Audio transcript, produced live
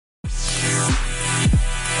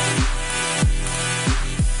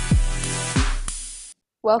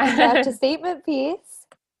Welcome back to Statement Piece.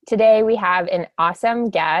 Today we have an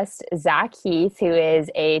awesome guest, Zach Heath, who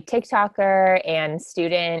is a TikToker and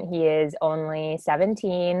student. He is only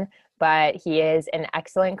 17, but he is an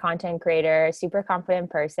excellent content creator, super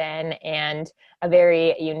confident person, and a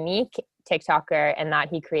very unique TikToker in that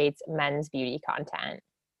he creates men's beauty content.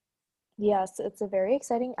 Yes, it's a very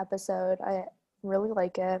exciting episode. I really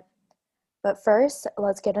like it. But first,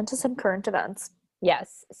 let's get into some current events.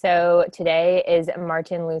 Yes. So today is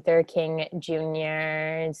Martin Luther King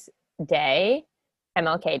Jr.'s day,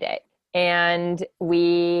 MLK Day. And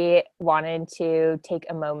we wanted to take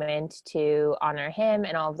a moment to honor him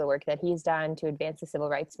and all of the work that he's done to advance the civil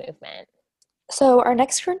rights movement. So, our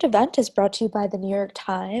next current event is brought to you by the New York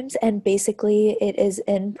Times, and basically, it is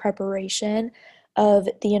in preparation of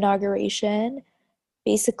the inauguration.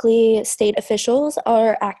 Basically, state officials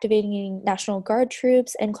are activating National Guard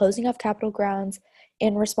troops and closing off Capitol grounds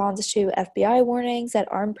in response to FBI warnings that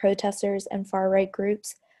armed protesters and far-right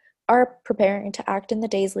groups are preparing to act in the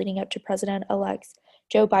days leading up to President-elect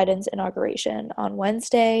Joe Biden's inauguration on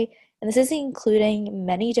Wednesday. And this is including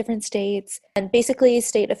many different states. And basically,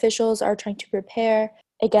 state officials are trying to prepare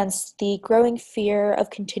against the growing fear of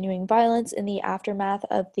continuing violence in the aftermath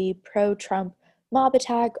of the pro-Trump mob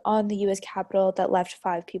attack on the U.S. Capitol that left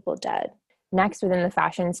 5 people dead. Next, within the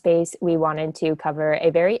fashion space, we wanted to cover a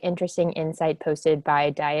very interesting insight posted by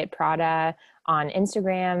Diet Prada on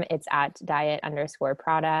Instagram. It's at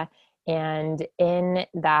diet_Prada. And in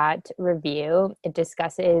that review, it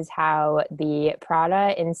discusses how the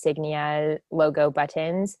Prada insignia logo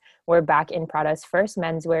buttons were back in Prada's first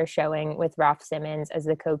menswear showing with Raf Simons as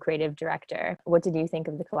the co-creative director. What did you think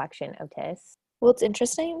of the collection, Otis? Well, it's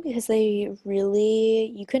interesting because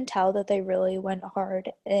you can tell that they really went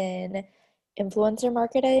hard in influencer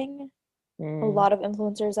marketing. A lot of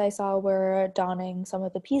influencers I saw were donning some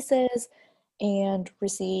of the pieces and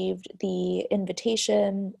received the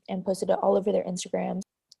invitation and posted it all over their Instagrams.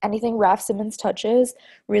 Anything Raf Simons touches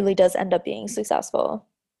really does end up being successful.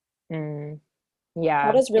 Yeah.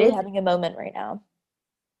 Prada's really having a moment right now.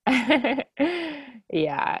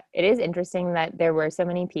 Yeah, it is interesting that there were so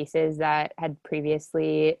many pieces that had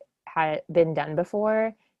previously had been done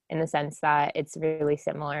before, in the sense that it's really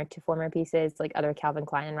similar to former pieces like other Calvin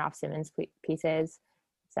Klein and Raf Simons pieces.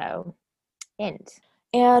 So,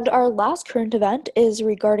 And our last current event is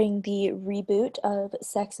regarding the reboot of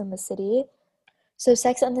Sex and the City. So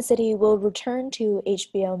Sex and the City will return to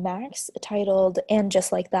HBO Max, titled And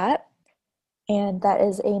Just Like That. And that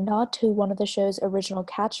is a nod to one of the show's original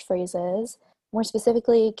catchphrases. More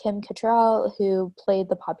specifically, Kim Cattrall, who played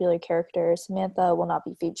the popular character Samantha, will not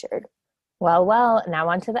be featured. Well, now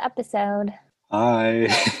on to the episode. Hi.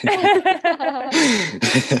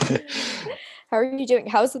 How are you doing?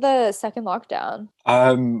 How's the second lockdown?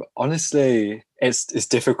 Honestly, it's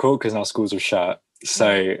difficult because our schools are shut.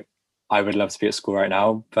 So I would love to be at school right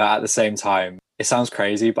now, but at the same time, it sounds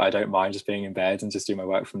crazy, but I don't mind just being in bed and just do my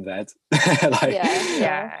work from bed.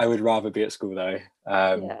 Yeah. I would rather be at school though.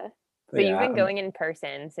 So you've been going in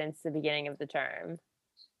person since the beginning of the term.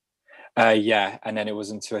 Yeah, and then it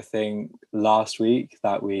was until I think last week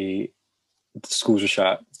that the schools were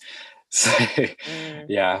shut. So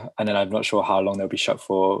yeah, and then I'm not sure how long they'll be shut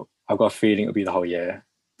for. I've got a feeling it'll be the whole year,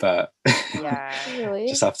 but yeah, really?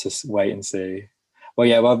 Just have to wait and see. Well,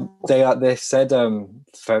 yeah, they said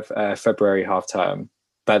February half term,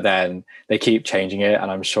 but then they keep changing it,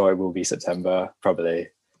 and I'm sure it will be September probably.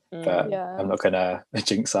 But I'm not gonna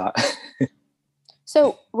jinx that.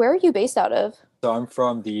 So where are you based out of? So I'm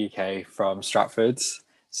from the UK, from Stratford,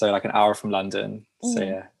 so like an hour from London. So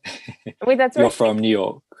yeah. Wait, that's You're from New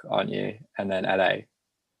York, aren't you? And then LA.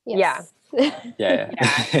 Yes. Yeah.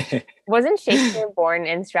 Wasn't Shakespeare born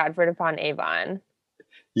in Stratford upon Avon?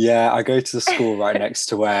 Yeah, I go to the school right next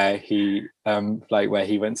to where he where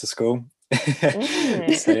he went to school.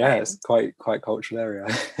 So yeah, it's quite cultural area.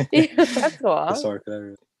 That's cool. Historical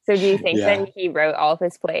area. So do you think that he wrote all of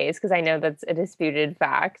his plays? Because I know that's a disputed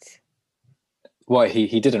fact. What,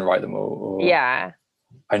 he didn't write them all? Or... Yeah.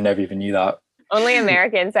 I never even knew that. Only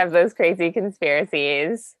Americans have those crazy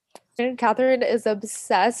conspiracies. Catherine is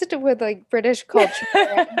obsessed with like British culture.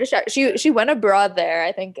 She went abroad there.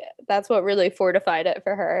 I think that's what really fortified it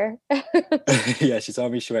for her. Yeah, she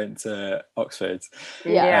told me she went to Oxford.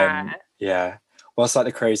 Yeah. Yeah. What's like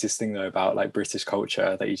the craziest thing though about like British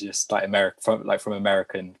culture that you just like from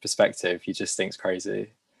American perspective, you just think's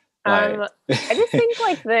crazy? I just think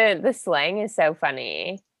like the slang is so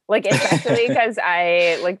funny. Like especially because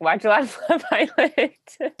I like watch a lot of Love Island.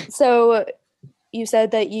 So you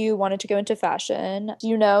said that you wanted to go into fashion. Do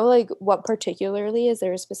you know like what particularly? Is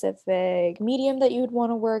there a specific medium that you would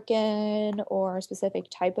want to work in or a specific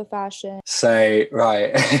type of fashion? So,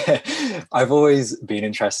 right. I've always been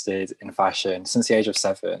interested in fashion since the age of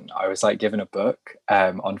 7. I was like given a book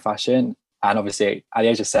on fashion. And obviously, at the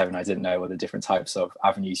age of 7, I didn't know all the different types of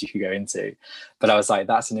avenues you could go into. But I was like,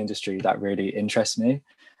 that's an industry that really interests me.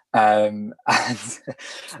 And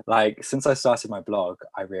like, since I started my blog,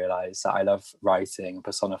 I realized that I love writing and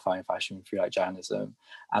personifying fashion through like journalism.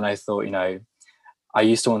 And I thought, I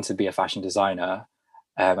used to want to be a fashion designer,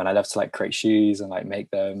 and I love to like create shoes and like make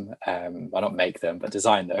them. Well, not make them, but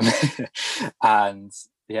design them. And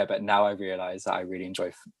yeah, but now I realize that I really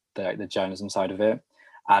enjoy the journalism side of it.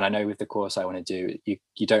 And I know with the course I want to do,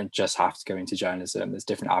 you don't just have to go into journalism. There's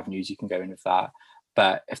different avenues you can go in with that.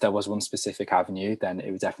 But if there was one specific avenue, then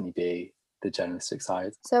it would definitely be the journalistic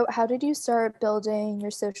side. So, how did you start building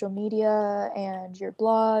your social media and your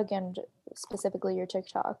blog and specifically your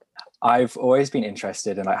TikTok? I've always been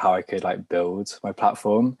interested in like how I could like build my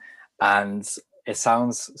platform, and it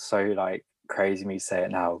sounds so like crazy me to say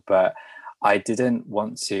it now, but I didn't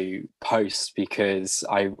want to post because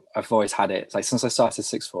I've always had it like since I started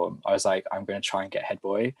sixth form. I was like, I'm going to try and get head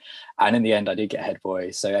boy, and in the end I did get head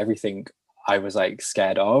boy. So everything I was like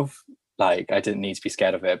scared of, like I didn't need to be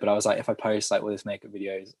scared of it, but I was like, if I post like all this makeup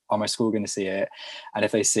videos, are my school going to see it? And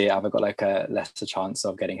if they see it, have I got like a lesser chance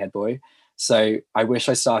of getting head boy? So I wish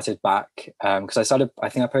I started back because I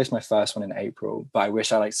think I posted my first one in April, but I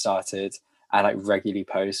wish I like started and like regularly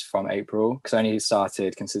post from April because I only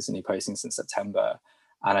started consistently posting since September.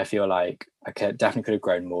 And I feel like definitely could have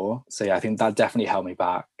grown more. So yeah, I think that definitely held me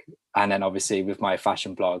back. And then obviously with my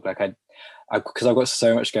fashion blog, like because I've got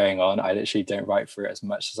so much going on, I literally don't write for it as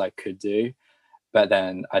much as I could do. But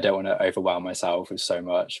then I don't want to overwhelm myself with so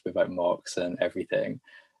much with like mocks and everything.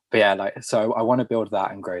 But yeah, like so I want to build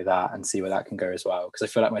that and grow that and see where that can go as well. Because I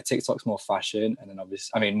feel like my TikTok's more fashion and then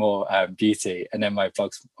obviously more beauty, and then my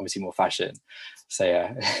blog's obviously more fashion. So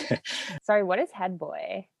yeah. Sorry, what is head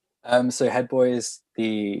boy? So head boy is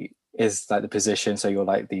like the position. So you're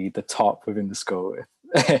like the top within the school.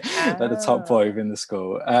 Like the top boy within the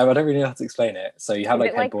school. I don't really know how to explain it. So you have Is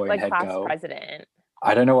like it head boy and head class girl. president?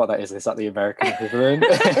 I don't know what that is. Is that the American equivalent?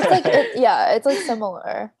 It's like it's like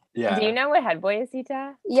similar. Yeah. Do you know what head boy is,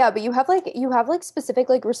 Sita? Yeah, but you have like specific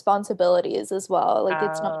like responsibilities as well. Like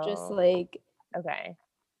it's not just like okay.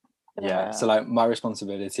 Yeah, so like my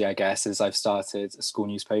responsibility, I guess, is I've started a school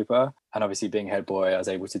newspaper, and obviously being head boy, I was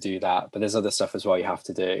able to do that. But there's other stuff as well you have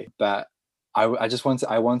to do. But I just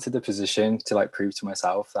wanted the position to like prove to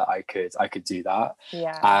myself that I could do that.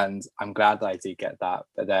 Yeah. And I'm glad that I did get that.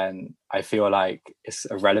 But then I feel like it's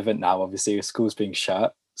irrelevant now. Obviously, school's being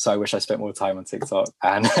shut. So I wish I spent more time on TikTok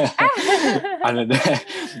and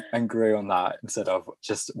and grew on that instead of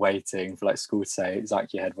just waiting for like school to say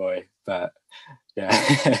Zach, your head boy. But yeah.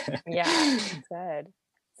 Yeah, that's good.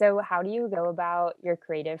 So how do you go about your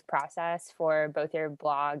creative process for both your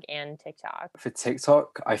blog and TikTok? For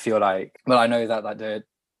TikTok, I feel like, well, I know that like the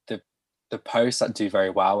posts that do very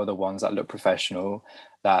well are the ones that look professional,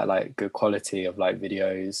 that like good quality of like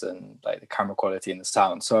videos and like the camera quality and the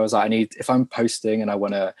sound. So I was like, if I'm posting and I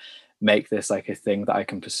want to make this like a thing that I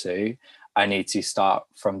can pursue, I need to start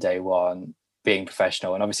from day one being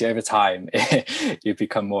professional. And obviously over time you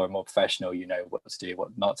become more and more professional, you know what to do,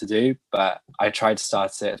 what not to do. But I tried to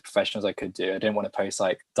start it as professional as I could do. I didn't want to post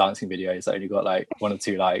like dancing videos that only got like 1 or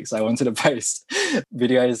 2 likes. I wanted to post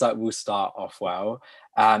videos that will start off well.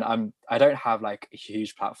 And I don't have like a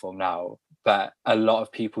huge platform now, but a lot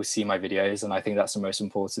of people see my videos, and I think that's the most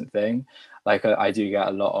important thing. Like I do get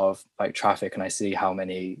a lot of like traffic, and I see how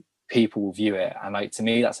many people will view it, and like to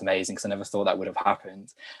me that's amazing because I never thought that would have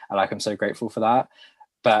happened, and like I'm so grateful for that.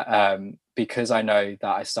 But because I know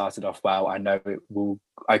that I started off well, I know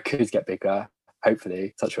I could get bigger,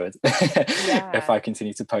 hopefully, touch wood. If I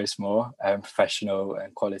continue to post more professional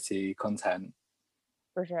and quality content.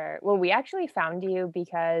 For sure. Well, we actually found you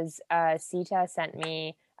because Sita sent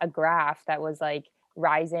me a graph that was like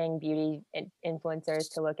rising beauty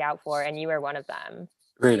influencers to look out for, and you were one of them.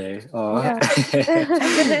 Really? Oh.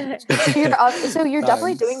 Yeah. So you're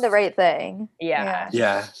definitely doing the right thing.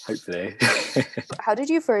 Yeah, hopefully. How did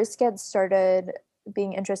you first get started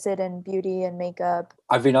being interested in beauty and makeup?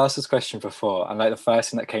 I've been asked this question before, and like the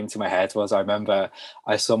first thing that came to my head was I remember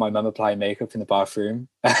I saw my mum apply makeup in the bathroom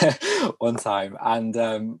one time,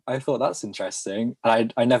 and I thought that's interesting,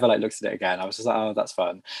 and I never like looked at it again. I was just like, oh, that's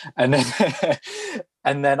fun. And then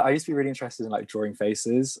and then I used to be really interested in like drawing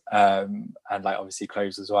faces and like obviously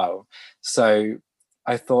clothes as well. So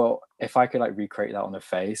I thought if I could like recreate that on a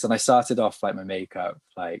face, and I started off like my makeup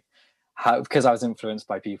like because I was influenced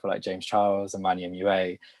by people like James Charles and Manny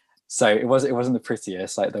MUA. So it wasn't the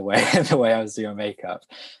prettiest, like the way the way I was doing makeup,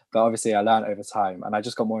 but obviously I learned over time, and I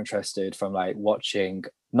just got more interested from like watching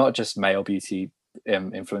not just male beauty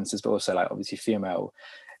influencers, but also like obviously female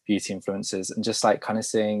beauty influencers, and just like kind of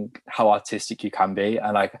seeing how artistic you can be.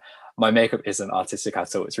 And like my makeup isn't artistic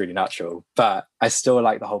at all; it's really natural, but I still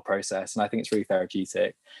like the whole process, and I think it's really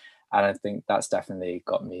therapeutic. And I think that's definitely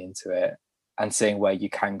got me into it, and seeing where you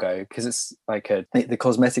can go, because it's like the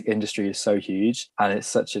cosmetic industry is so huge, and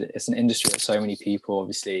it's an industry that so many people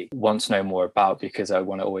obviously want to know more about, because they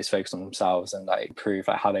want to always focus on themselves and like improve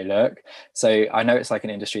like how they look. So I know it's like an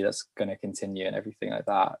industry that's going to continue and everything like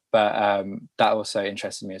that, but that also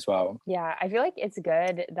interested me as well. Yeah, I feel like it's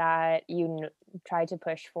good that you try to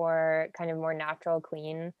push for kind of more natural,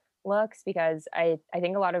 clean looks, because I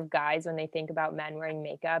think a lot of guys, when they think about men wearing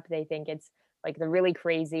makeup, they think it's like the really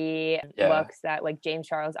crazy looks that like James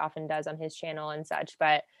Charles often does on his channel and such.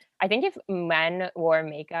 But I think if men wore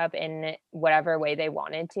makeup in whatever way they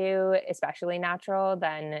wanted to, especially natural,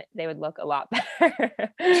 then they would look a lot better.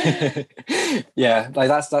 Yeah, like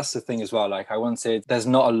that's the thing as well. Like there's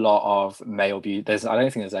not a lot of male beauty. I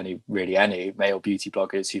don't think there's any male beauty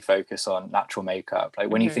bloggers who focus on natural makeup.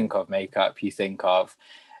 Like when you think of makeup, you think of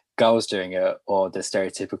girls doing it, or the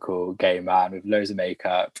stereotypical gay man with loads of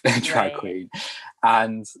makeup, drag queen.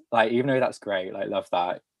 And like, even though that's great, like love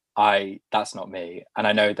that, that's not me. And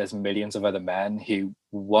I know there's millions of other men who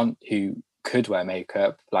could wear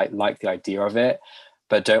makeup, like the idea of it,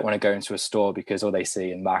 but don't want to go into a store because all they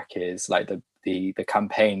see in Mac is like the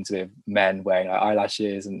campaigns with men wearing like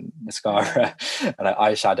eyelashes and mascara and like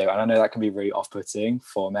eyeshadow. And I know that can be really off-putting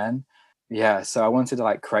for men. Yeah, so I wanted to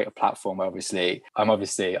like create a platform where I'm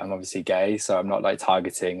obviously gay, so I'm not like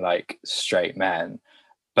targeting like straight men,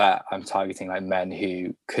 but I'm targeting like men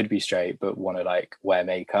who could be straight but want to like wear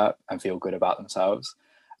makeup and feel good about themselves.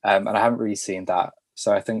 And I haven't really seen that.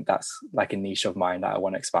 So I think that's like a niche of mine that I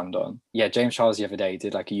want to expand on. Yeah, James Charles the other day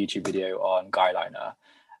did like a YouTube video on guyliner.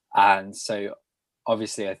 And so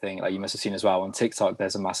obviously I think like you must have seen as well on TikTok,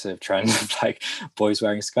 there's a massive trend of like boys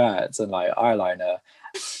wearing skirts and like eyeliner.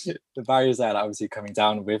 The barriers there are obviously coming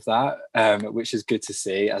down with that, which is good to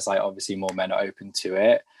see, as like obviously more men are open to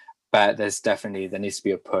it. But there needs to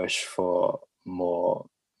be a push for more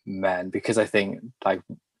men, because I think like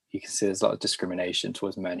you can see there's a lot of discrimination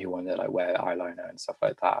towards men who want to like wear eyeliner and stuff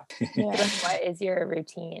like that. What is your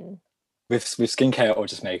routine with skincare or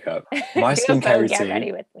just makeup? My skincare routine. Get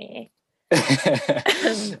ready with me.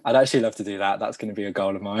 I'd actually love to do that. That's going to be a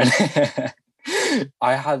goal of mine.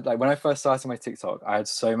 I had like when I first started my TikTok, I had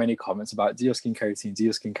so many comments about do your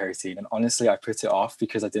skincare routine, and honestly I put it off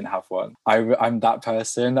because I didn't have one. I'm that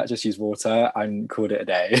person that just used water and called it a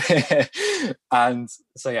day. And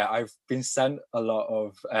so yeah, I've been sent a lot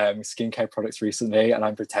of skincare products recently, and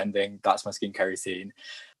I'm pretending that's my skincare routine,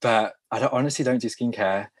 but I honestly don't do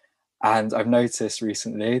skincare. And I've noticed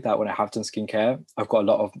recently that when I have done skincare, I've got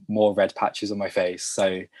a lot of more red patches on my face.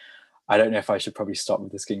 So I don't know if I should probably stop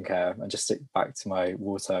with the skincare and just stick back to my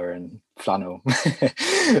water and flannel.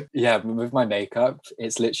 Yeah, with my makeup,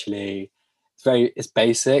 it's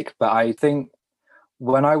basic, but I think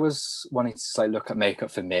when I was wanting to like look at makeup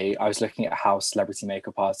for me, I was looking at how celebrity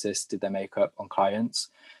makeup artists did their makeup on clients,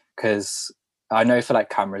 because I know for like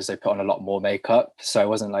cameras they put on a lot more makeup, so I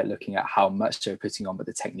wasn't like looking at how much they were putting on, but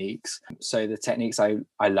the techniques. So the techniques I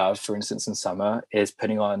love, for instance, in summer is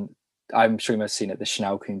putting on, I'm sure you must have seen it, the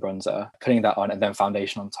Chanel Cream Bronzer, putting that on and then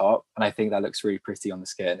foundation on top. And I think that looks really pretty on the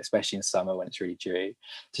skin, especially in summer when it's really dewy.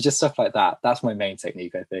 So just stuff like that. That's my main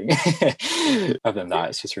technique, I think. Other than that,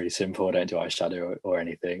 it's just really simple. I don't do eyeshadow or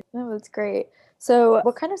anything. No, that's great. So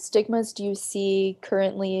what kind of stigmas do you see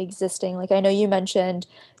currently existing? Like, I know you mentioned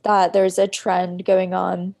that there's a trend going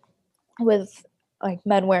on with like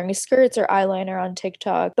men wearing skirts or eyeliner on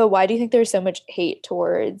TikTok, but why do you think there's so much hate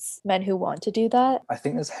towards men who want to do that? I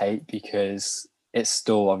think there's hate because it's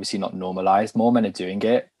still obviously not normalized. More men are doing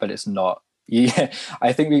it, but it's not. Yeah,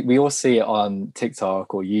 I think we all see it on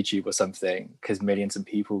TikTok or YouTube or something because millions of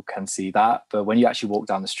people can see that. But when you actually walk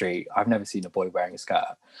down the street, I've never seen a boy wearing a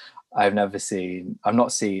skirt. I've not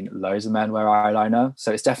seen loads of men wear eyeliner.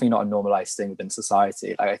 So it's definitely not a normalized thing within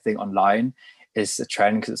society. Like, I think online is a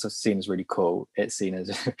trend because it's seen as really cool. It's seen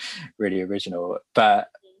as really original. But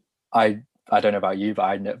I don't know about you,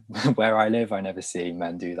 but where I live, I never see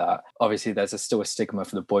men do that. Obviously, there's still a stigma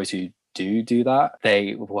for the boys who do that.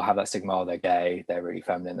 They will have that stigma, oh, they're gay, they're really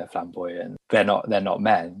feminine, they're flamboyant. They're not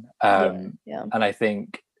men. And I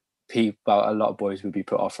think a lot of boys would be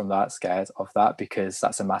put off from that, scared of that, because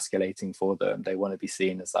that's emasculating for them. They want to be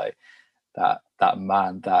seen as like that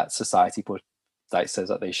man that society like says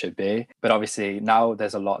that they should be. But obviously now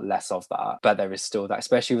there's a lot less of that, but there is still that,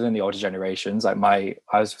 especially within the older generations. Like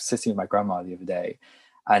I was sitting with my grandma the other day,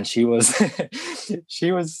 and she was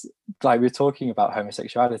she was like, we were talking about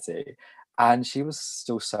homosexuality, and she was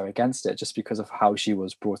still so against it just because of how she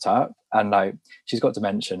was brought up. And like, she's got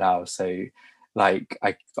dementia now, so like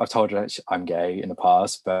I've told her I'm gay in the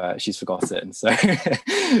past, but she's forgotten. So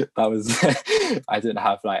that was I didn't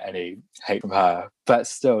have like any hate from her, but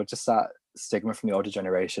still just that stigma from the older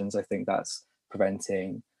generations, I think that's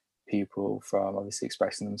preventing people from obviously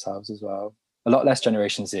expressing themselves as well. A lot less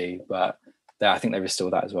Generation Z, but I think there is still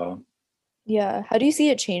that as well. Yeah. How do you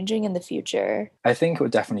see it changing in the future? I think it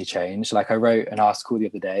would definitely change. Like I wrote an article the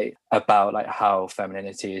other day about like how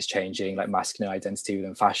femininity is changing, like masculine identity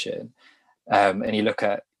within fashion. And you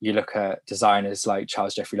look at designers like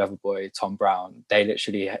Charles Jeffrey Loverboy, Tom Brown. They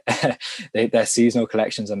literally their seasonal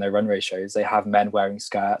collections and their runway shows, they have men wearing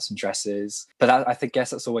skirts and dresses. But I guess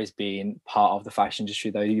that's always been part of the fashion industry,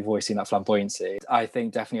 though. You've always seen that flamboyancy. I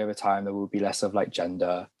think definitely over time there will be less of like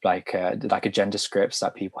gender, like a gender scripts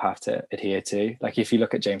that people have to adhere to. Like if you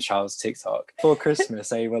look at James Charles' TikTok for Christmas,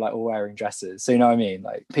 they were like all wearing dresses. So you know what I mean?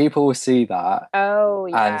 Like people will see that,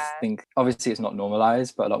 and think obviously it's not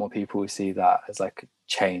normalized, but a lot more people will see that as like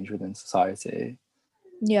change within society.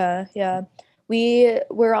 Yeah. We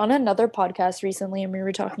were on another podcast recently, and we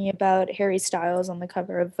were talking about Harry Styles on the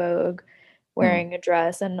cover of Vogue wearing a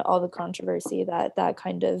dress and all the controversy that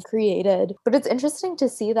kind of created. But it's interesting to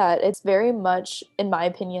see that it's very much, in my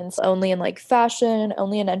opinion, only in like fashion,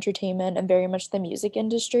 only in entertainment, and very much the music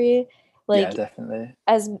industry. Like, yeah, definitely.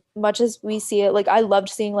 As much as we see it, like I loved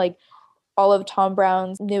seeing like all of Tom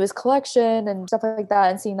Brown's newest collection and stuff like that,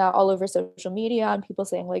 and seeing that all over social media and people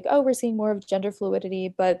saying like, oh, we're seeing more of gender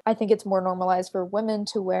fluidity. But I think it's more normalized for women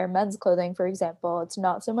to wear men's clothing, for example. It's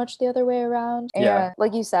not so much the other way around. And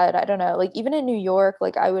like you said, I don't know, like even in New York,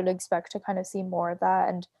 like I would expect to kind of see more of that.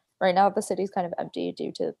 And right now the city's kind of empty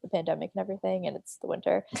due to the pandemic and everything, and it's the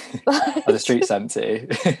winter. But the street's empty.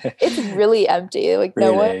 It's really empty. Like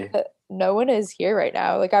really? no one is here right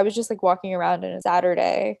now. Like I was just like walking around on a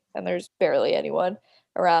Saturday and there's barely anyone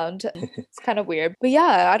around. It's kind of weird. But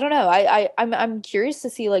yeah, I don't know. I'm curious to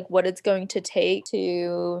see like what it's going to take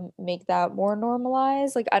to make that more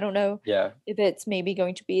normalized. Like I don't know if it's maybe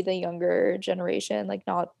going to be the younger generation, like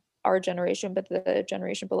not our generation, but the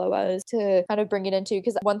generation below us, to kind of bring it into.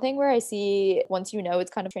 Because one thing where I see, once you know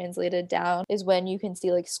it's kind of translated down, is when you can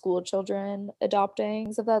see like school children adopting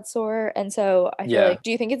things of that sort. And so I feel like,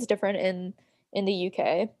 do you think it's different in the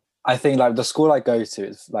UK? I think like the school I go to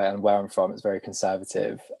is like, and where I'm from, it's very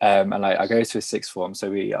conservative. And like I go to a sixth form,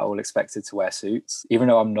 so we are all expected to wear suits. Even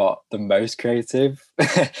though I'm not the most creative,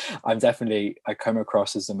 I come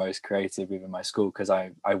across as the most creative within my school, because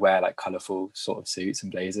I wear like colourful sort of suits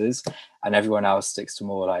and blazers, and everyone else sticks to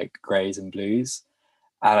more like greys and blues.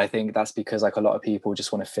 And I think that's because like a lot of people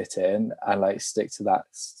just want to fit in and like stick to that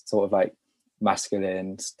sort of like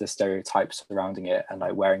masculine, the stereotypes surrounding it, and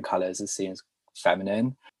like wearing colours is seen as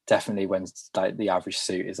feminine. Definitely when like the average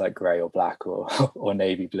suit is like grey or black or or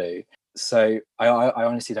navy blue. So I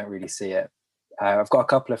honestly don't really see it. I've got a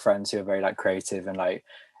couple of friends who are very like creative and like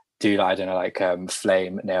do like, I don't know, like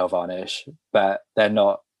flame nail varnish, but they're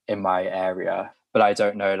not in my area. But I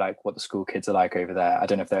don't know like what the school kids are like over there. I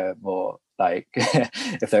don't know if they're more like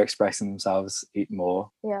if they're expressing themselves more.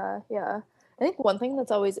 Yeah. I think one thing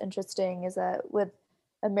that's always interesting is that with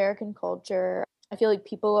American culture, I feel like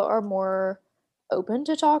people are more open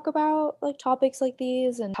to talk about like topics like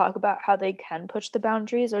these and talk about how they can push the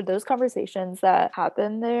boundaries. Or those conversations that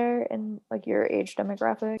happen there in like your age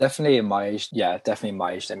demographic? Definitely in my age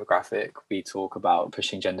demographic, we talk about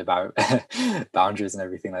pushing gender boundaries and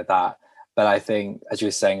everything like that. But I think, as you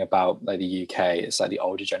were saying about like the UK, it's like the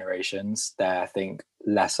older generations, they're, I think,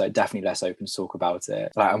 definitely less open to talk about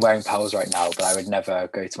it. Like I'm wearing pearls right now, but I would never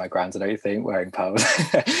go to my grand, I don't think, wearing pearls,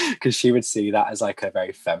 because she would see that as like a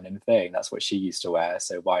very feminine thing. That's what she used to wear.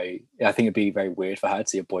 So why? I think it'd be very weird for her to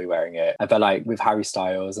see a boy wearing it. But like with Harry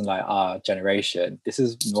Styles and like our generation, this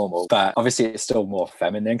is normal. But obviously it's still more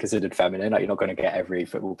considered feminine. Like you're not going to get every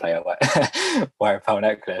football player wear a pearl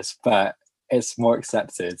necklace, but it's more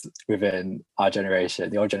accepted within our generation.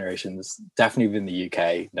 The old generations, definitely within the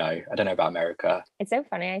UK. No, I don't know about America. It's so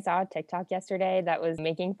funny. I saw a TikTok yesterday that was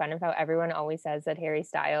making fun of how everyone always says that Harry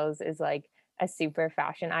Styles is like a super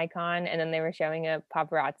fashion icon. And then they were showing a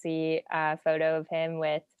paparazzi photo of him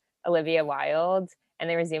with Olivia Wilde, and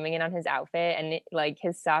they were zooming in on his outfit, and like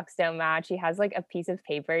his socks don't match. He has like a piece of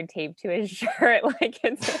paper taped to his shirt. Like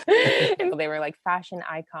it's, and they were like fashion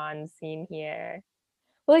icons seen here.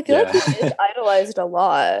 Well, I feel like he is idolized a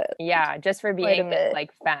lot. Yeah, just for Quite a being bit.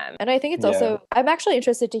 like femme. And I think it's Yeah. also, I'm actually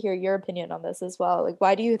interested to hear your opinion on this as well. Like,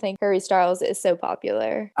 why do you think Harry Styles is so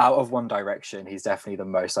popular? Out of One Direction, he's definitely the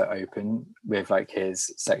most like open with like his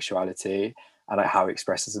sexuality and like how he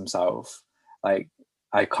expresses himself. Like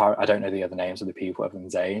I don't know the other names of the people other than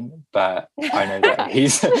Zayn, but I know that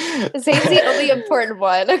he's Zayn's the only important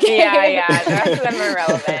one. Okay. Yeah, the rest of them are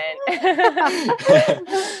relevant.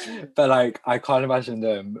 But like I can't imagine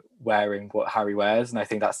them wearing what Harry wears, and I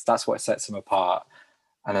think that's what sets him apart.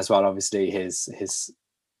 And as well, obviously his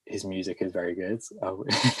music is very good.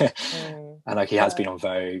 And like he has been on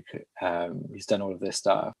Vogue. He's done all of this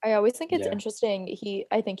stuff. I always think it's interesting.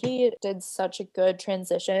 I think he did such a good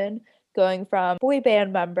transition going from boy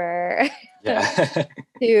band member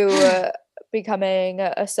to becoming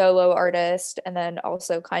a solo artist, and then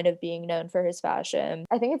also kind of being known for his fashion.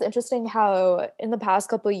 I think it's interesting how in the past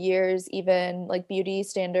couple of years, even like beauty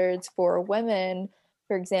standards for women,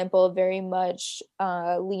 for example, very much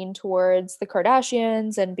lean towards the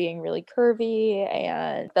Kardashians and being really curvy.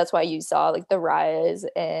 And that's why you saw like the rise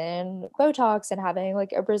in Botox and having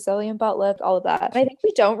like a Brazilian butt lift, all of that. And I think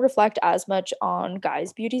we don't reflect as much on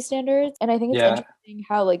guys' beauty standards. And I think it's interesting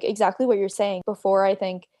how like exactly what you're saying before, I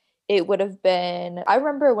think it would have been, I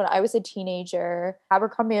remember when I was a teenager,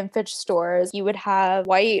 Abercrombie and Fitch stores, you would have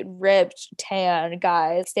white, ripped, tan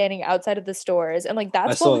guys standing outside of the stores. And like,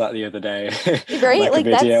 that's I saw that the other day. Right? Like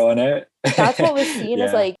a video on it. That's what was seen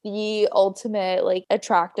as like the ultimate like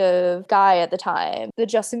attractive guy at the time. The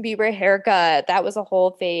Justin Bieber haircut, that was a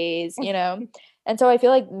whole phase, you know? And so I feel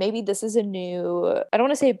like maybe this is a new, I don't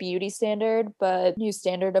want to say a beauty standard, but new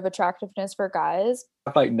standard of attractiveness for guys.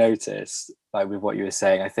 I've like noticed, like with what you were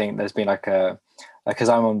saying, I think there's been like because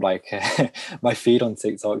I'm on like my feed on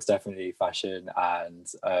TikTok's definitely fashion and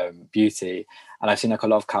beauty, and I've seen like a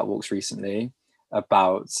lot of catwalks recently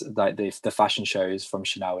about like the fashion shows from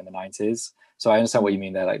Chanel in the 90s. So I understand what you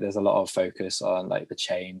mean there. Like there's a lot of focus on like the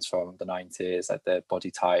chains from the 90s, like the body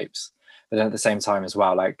types, but then at the same time as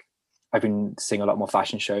well, like I've been seeing a lot more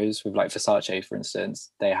fashion shows with like Versace, for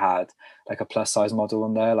instance. They had like a plus size model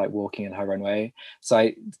on there, like walking in her runway.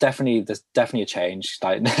 So there's definitely a change.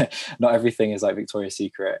 Like not everything is like Victoria's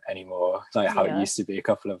Secret anymore, like how it used to be a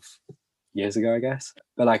couple of years ago, I guess.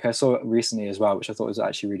 But like I saw it recently as well, which I thought was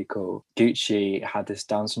actually really cool. Gucci had this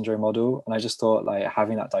Down syndrome model, and I just thought like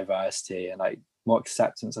having that diversity and like more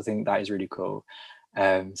acceptance, I think that is really cool.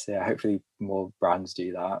 So yeah, hopefully more brands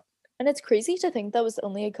do that. And it's crazy to think that was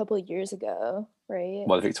only a couple of years ago, right?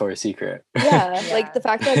 Well, the Victoria's Secret. Yeah, like the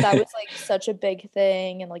fact that was like such a big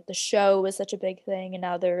thing, and like the show was such a big thing, and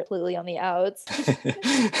now they're completely on the outs.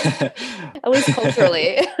 At least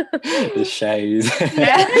culturally. The shade.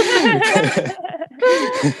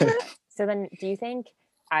 So then, do you think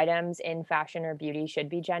items in fashion or beauty should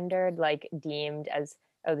be gendered, like deemed as,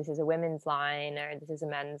 oh, this is a women's line or this is a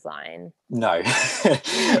men's line? No.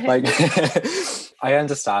 Like I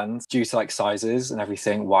understand due to like sizes and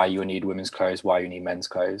everything why you need women's clothes, why you need men's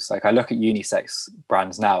clothes. Like I look at unisex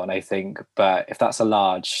brands now and I think, but if that's a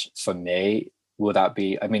large for me, will that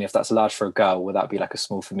be, I mean, if that's a large for a girl, will that be like a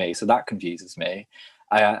small for me? So that confuses me.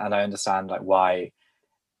 And I understand like why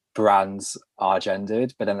brands are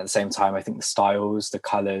gendered, but then at the same time I think the styles, the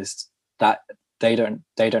colors, that they don't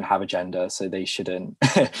have a gender, so they shouldn't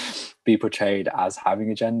be portrayed as having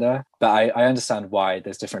a gender. But I understand why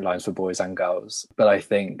there's different lines for boys and girls, but I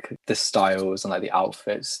think the styles and like the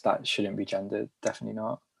outfits, that shouldn't be gendered. Definitely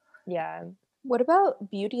not. Yeah. What about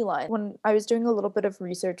beauty line? When I was doing a little bit of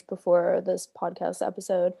research before this podcast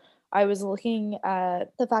episode, I was looking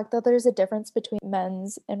at the fact that there's a difference between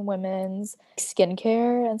men's and women's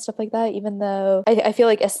skincare and stuff like that, even though I feel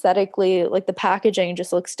like aesthetically, like the packaging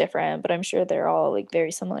just looks different, but I'm sure they're all like very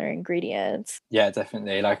similar ingredients. Yeah,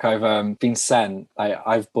 definitely. Like I've been sent,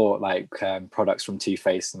 I've bought like products from Too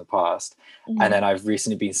Faced in the past, and then I've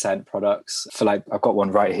recently been sent products for like, I've got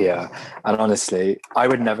one right here, and honestly, I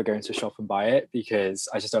would never go into a shop and buy it because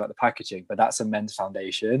I just don't like the packaging, but that's a men's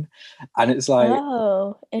foundation, and it's like,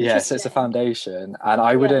 oh, yeah, so it's a foundation, and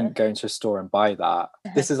I wouldn't go into a store and buy that.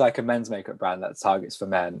 This is like a men's makeup brand that targets for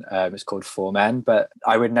men. It's called For Men, but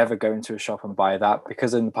I would never go into a shop and buy that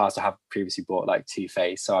because in the past I have previously bought like Too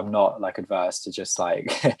Faced, so I'm not like adverse to just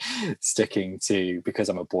like sticking to, because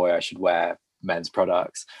I'm a boy I should wear men's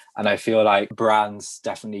products. And I feel like brands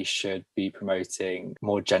definitely should be promoting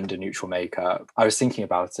more gender neutral makeup. I was thinking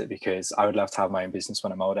about it because I would love to have my own business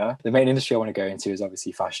when I'm older. The main industry I want to go into is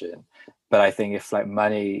obviously fashion, but I think if like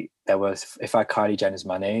money, if I had Kylie Jenner's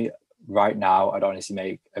money right now, I'd honestly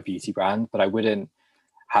make a beauty brand, but I wouldn't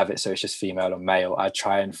have it so it's just female or male. I'd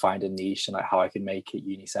try and find a niche and like how I can make it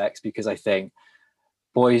unisex, because I think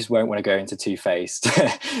boys won't want to go into Too Faced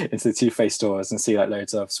into the Too Faced stores and see like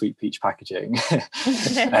loads of sweet peach packaging.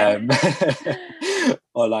 um,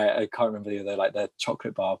 or like I can't remember the other, like the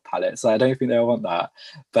chocolate bar palettes. Like, I don't think they'll want that,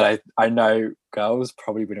 but I know girls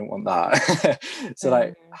probably wouldn't want that. So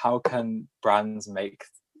like, how can brands make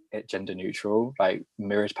it gender neutral, like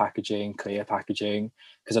mirrored packaging, clear packaging?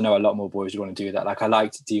 Because I know a lot more boys would want to do that. Like I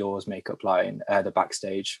liked Dior's makeup line, the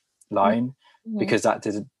Backstage line, because that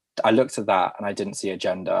did, I looked at that and I didn't see a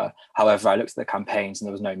gender. However, I looked at the campaigns and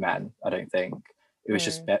there was no men. I don't think it was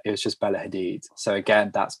just Bella Hadid. So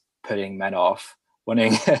again, that's putting men off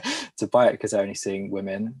wanting to buy it because they're only seeing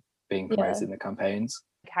women being promoted in the campaigns.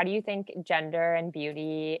 How do you think gender and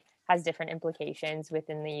beauty has different implications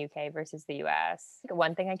within the UK versus the US?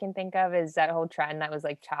 One thing I can think of is that whole trend that was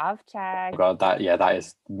like chav check. Oh God, that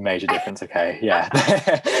is major difference. Okay, yeah,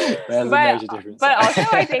 there's a major difference. But also,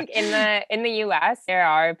 I think in the US there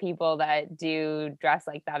are people that do dress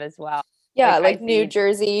like that as well. Yeah, like New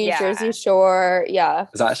Jersey, Jersey Shore. Yeah,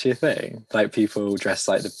 is that actually a thing? Like people dress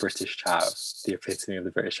like the British chav, the epitome of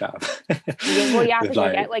the British chav. Well, yeah, because you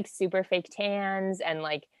get like super fake tans and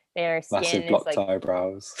like their skin massive is blocked like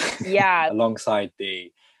eyebrows. Yeah. Alongside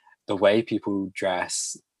the way people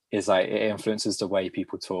dress is like it influences the way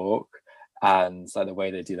people talk and like the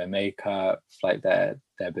way they do their makeup, like their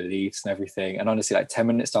beliefs and everything. And honestly, like 10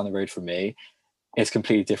 minutes down the road from me, it's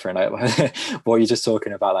completely different. Like what you're just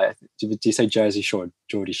talking about, like do you say Jersey Shore,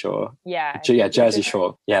 Geordie Shore? Yeah, Jersey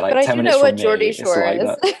Shore. Yeah, like but 10 I do minutes know from what Geordie me, Shore it's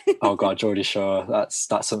like is. that. Oh God, Geordie Shore, that's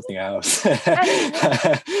something else. But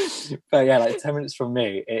yeah, like 10 minutes from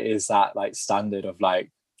me, it is that like standard of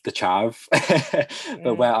like the chav.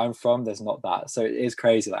 But where I'm from, there's not that. So it is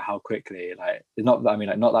crazy like how quickly, like it's not, I mean,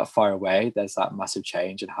 like not that far away, there's that massive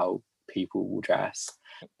change in how people will dress.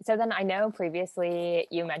 So then I know previously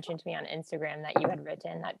you mentioned to me on Instagram that you had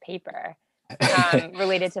written that paper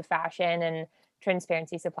related to fashion and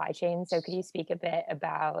transparency supply chain. So could you speak a bit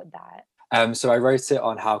about that? So I wrote it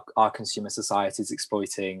on how our consumer society is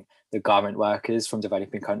exploiting the garment workers from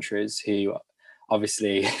developing countries who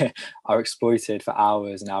obviously are exploited for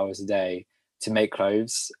hours and hours a day to make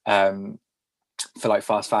clothes for like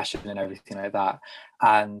fast fashion and everything like that,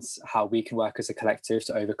 and how we can work as a collective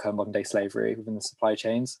to overcome modern day slavery within the supply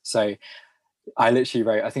chains. So I literally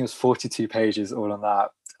wrote, I think it was 42 pages all on that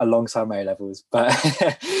alongside my A-levels. But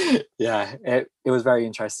yeah, it was very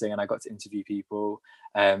interesting and I got to interview people.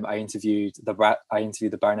 I interviewed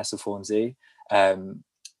the Baroness of Hornsey about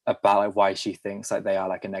like why she thinks like they are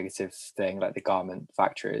like a negative thing, like the garment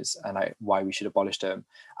factories, and like why we should abolish them.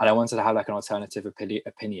 And I wanted to have like an alternative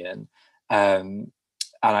opinion.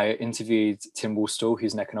 And I interviewed Tim Woolstall,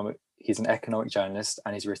 who's an economic journalist,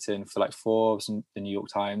 and he's written for like Forbes and the New York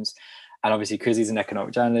Times. And obviously, because he's an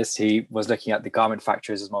economic journalist, he was looking at the garment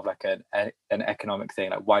factories as more of like an economic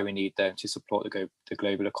thing, like why we need them to support the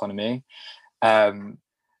global economy.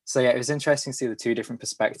 So yeah, it was interesting to see the two different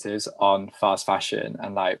perspectives on fast fashion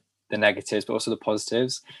and like the negatives, but also the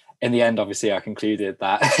positives. In the end, obviously, I concluded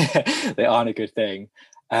that they aren't a good thing.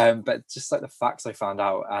 But just like the facts I found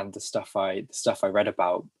out and the stuff I read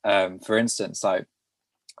about, for instance, like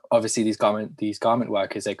obviously these garment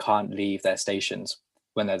workers, they can't leave their stations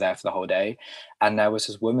when they're there for the whole day. And there was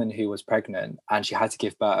this woman who was pregnant and she had to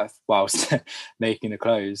give birth whilst making the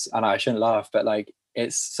clothes. And I shouldn't laugh, but like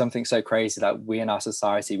it's something so crazy that we in our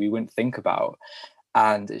society we wouldn't think about.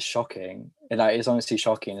 And it's shocking. And it's honestly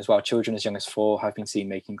shocking as well. Children as young as 4 have been seen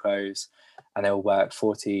making clothes, and they'll work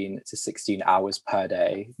 14 to 16 hours per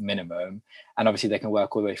day minimum. And obviously they can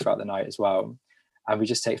work all the way throughout the night as well. And we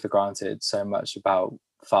just take for granted so much about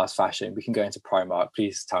fast fashion. We can go into Primark.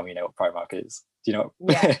 Please tell me you know what Primark is. Do you know?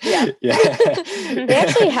 Yeah. They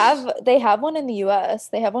actually have one in the US.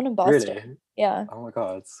 They have one in Boston. Really? Yeah. Oh my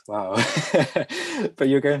God. Wow. But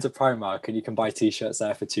you're going to Primark and you can buy t-shirts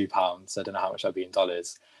there for £2. I don't know how much that'd be in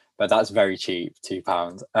dollars, but that's very cheap,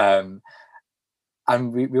 £2.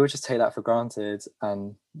 And we would just take that for granted.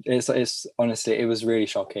 And it's honestly, it was really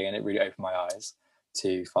shocking and it really opened my eyes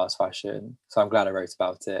to fast fashion. So I'm glad I wrote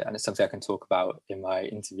about it, and it's something I can talk about in my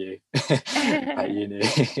interview at uni.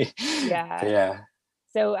 Yeah.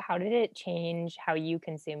 So how did it change how you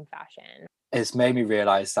consume fashion? It's made me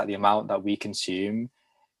realize that the amount that we consume,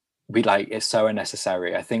 it's so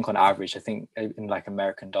unnecessary. I think on average, in like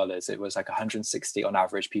American dollars, it was like 160 on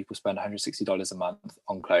average. People spend $160 a month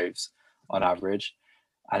on clothes on average.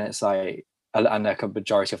 And it's like, and like a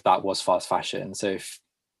majority of that was fast fashion. So if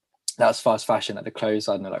that's fast fashion, like the clothes,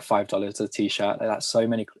 I don't know, like $5 a t-shirt, like that's so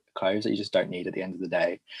many clothes that you just don't need at the end of the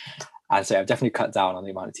day. And so I've definitely cut down on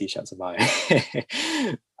the amount of t-shirts I buy.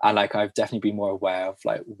 And like I've definitely been more aware of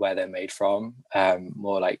like where they're made from,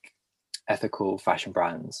 more like ethical fashion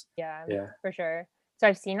brands. Yeah, Yeah, for sure. So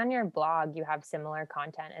I've seen on your blog you have similar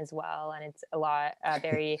content as well, and it's a lot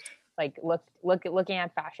very like looking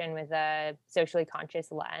at fashion with a socially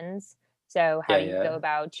conscious lens. So how do you go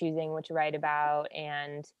about choosing what to write about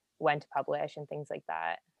and when to publish and things like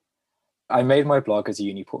that? I made my blog as a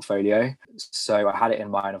uni portfolio, so I had it in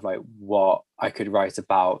mind of like what I could write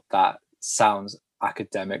about that sounds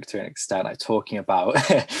academic to an extent, like talking about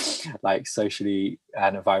like socially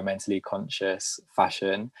and environmentally conscious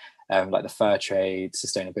fashion, like the fair trade,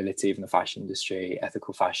 sustainability, even the fashion industry,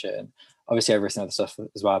 ethical fashion. Obviously, I've written other stuff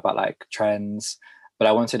as well about like trends, but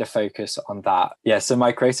I wanted to focus on that. Yeah, so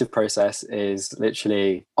my creative process is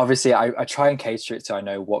literally, obviously, I try and cater it to I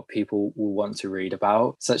know what people will want to read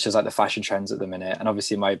about, such as like the fashion trends at the minute. And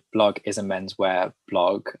obviously, my blog is a menswear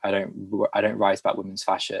blog. I don't write about women's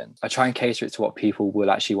fashion. I try and cater it to what people will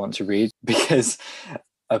actually want to read, because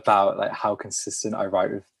about like how consistent I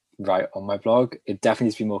write on my blog, it definitely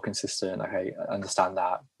needs to be more consistent. Okay, I understand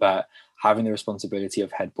that, but having the responsibility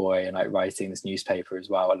of head boy and like writing this newspaper as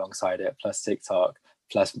well alongside it, plus TikTok,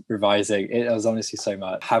 plus revising, it was honestly so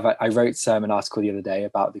much. I wrote an article the other day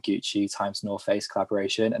about the Gucci times North Face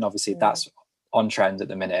collaboration, and obviously that's on trend at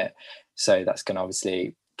the minute, so that's going to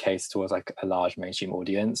obviously cater towards like a large mainstream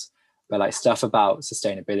audience. But like stuff about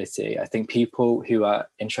sustainability, I think people who are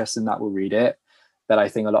interested in that will read it, but I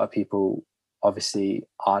think a lot of people obviously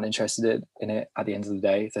aren't interested in it at the end of the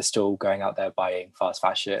day. They're still going out there buying fast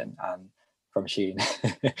fashion and from Shein.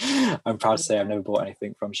 I'm proud to say I've never bought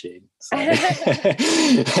anything from Shein. So.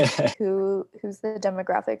 Who's the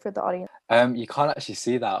demographic for the audience? You can't actually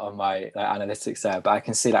see that on my analytics there, but I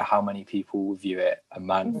can see like how many people view it a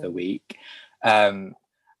month, a week.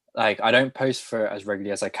 Like I don't post for it as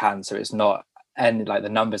regularly as I can, so it's not, and like the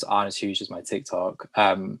numbers aren't as huge as my TikTok.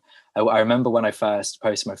 I remember when I first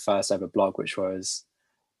posted my first ever blog, which was,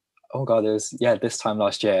 oh god, it was this time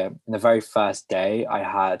last year. In the very first day, I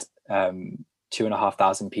had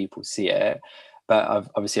 2,500 people see it, but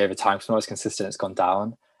obviously over time, because I'm not as consistent, it's gone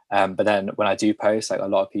down. But then when I do post, like a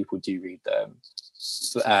lot of people do read them.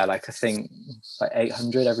 Like I think like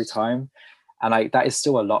 800 every time, and like that is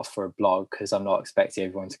still a lot for a blog, because I'm not expecting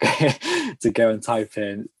everyone to go to go and type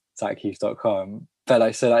in zachkeith.com. But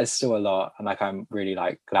like, so that is still a lot, and like I'm really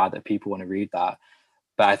like glad that people want to read that.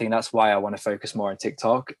 But I think that's why I want to focus more on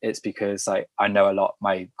TikTok. It's because like I know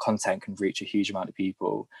my content can reach a huge amount of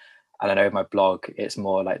people, and I know my blog, it's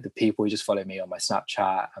more like the people who just follow me on my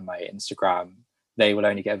Snapchat and my Instagram, they will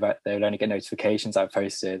only get notifications I've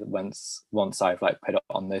posted once I've like put it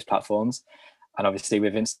on those platforms. And obviously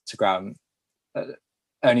with Instagram,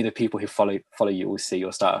 only the people who follow you will see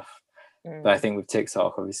your stuff. But I think with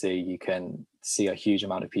TikTok, obviously you can see a huge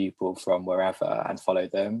amount of people from wherever and follow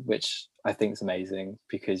them, which I think is amazing,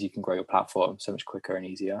 because you can grow your platform so much quicker and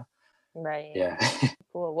easier. Right. Yeah.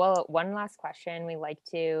 Cool. Well, one last question we like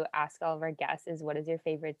to ask all of our guests is, what is your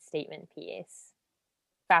favorite statement piece,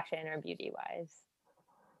 fashion or beauty wise?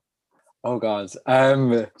 Oh god.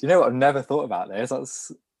 You know what? I've never thought about this.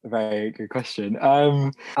 That's a very good question.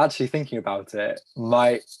 Actually thinking about it,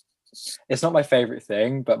 it's not my favorite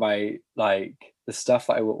thing, but my like the stuff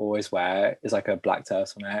that I will always wear is like a black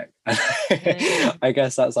turtleneck. I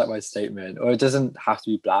guess that's like my statement. Or it doesn't have to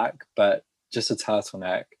be black, but just a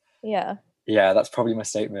turtleneck. Yeah, that's probably my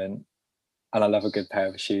statement. And I love a good pair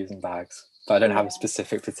of shoes and bags, but I don't have a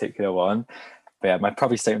specific particular one. But yeah, my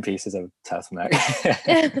probably statement piece is a turtleneck.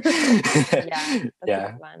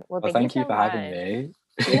 Yeah. Well, thank you so for much. having me.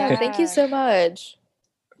 Yeah, thank you so much.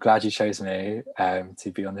 Glad you chose me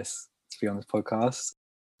to be on this podcast.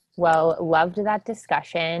 Well, loved that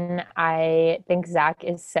discussion. I think Zach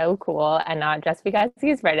is so cool, and not just because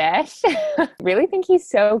he's British. Really think he's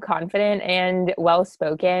so confident and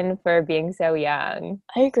well-spoken for being so young.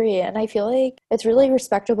 I agree. And I feel like it's really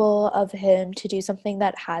respectable of him to do something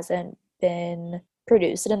that hasn't been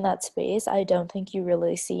produced in that space. I don't think you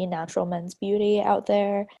really see natural men's beauty out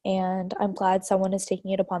there. And I'm glad someone is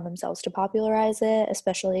taking it upon themselves to popularize it,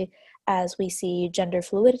 especially as we see gender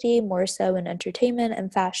fluidity more so in entertainment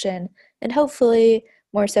and fashion, and hopefully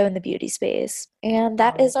more so in the beauty space. And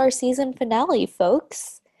that is our season finale,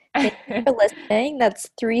 folks. Thank you for listening. That's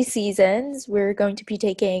 3 seasons. We're going to be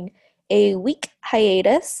taking a week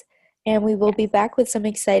hiatus, and we will be back with some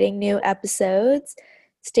exciting new episodes.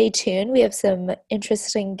 Stay tuned. We have some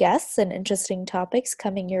interesting guests and interesting topics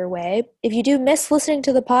coming your way. If you do miss listening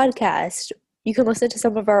to the podcast, you can listen to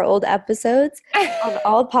some of our old episodes on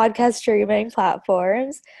all podcast streaming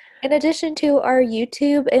platforms, in addition to our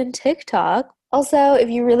YouTube and TikTok. Also, if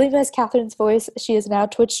you really miss Catherine's voice, she is now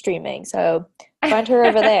Twitch streaming, so find her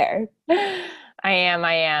over there. I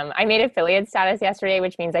am. I made affiliate status yesterday,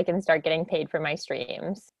 which means I can start getting paid for my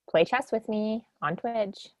streams. Play chess with me on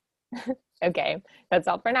Twitch. Okay, that's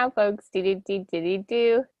all for now, folks.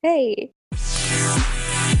 Do. Hey.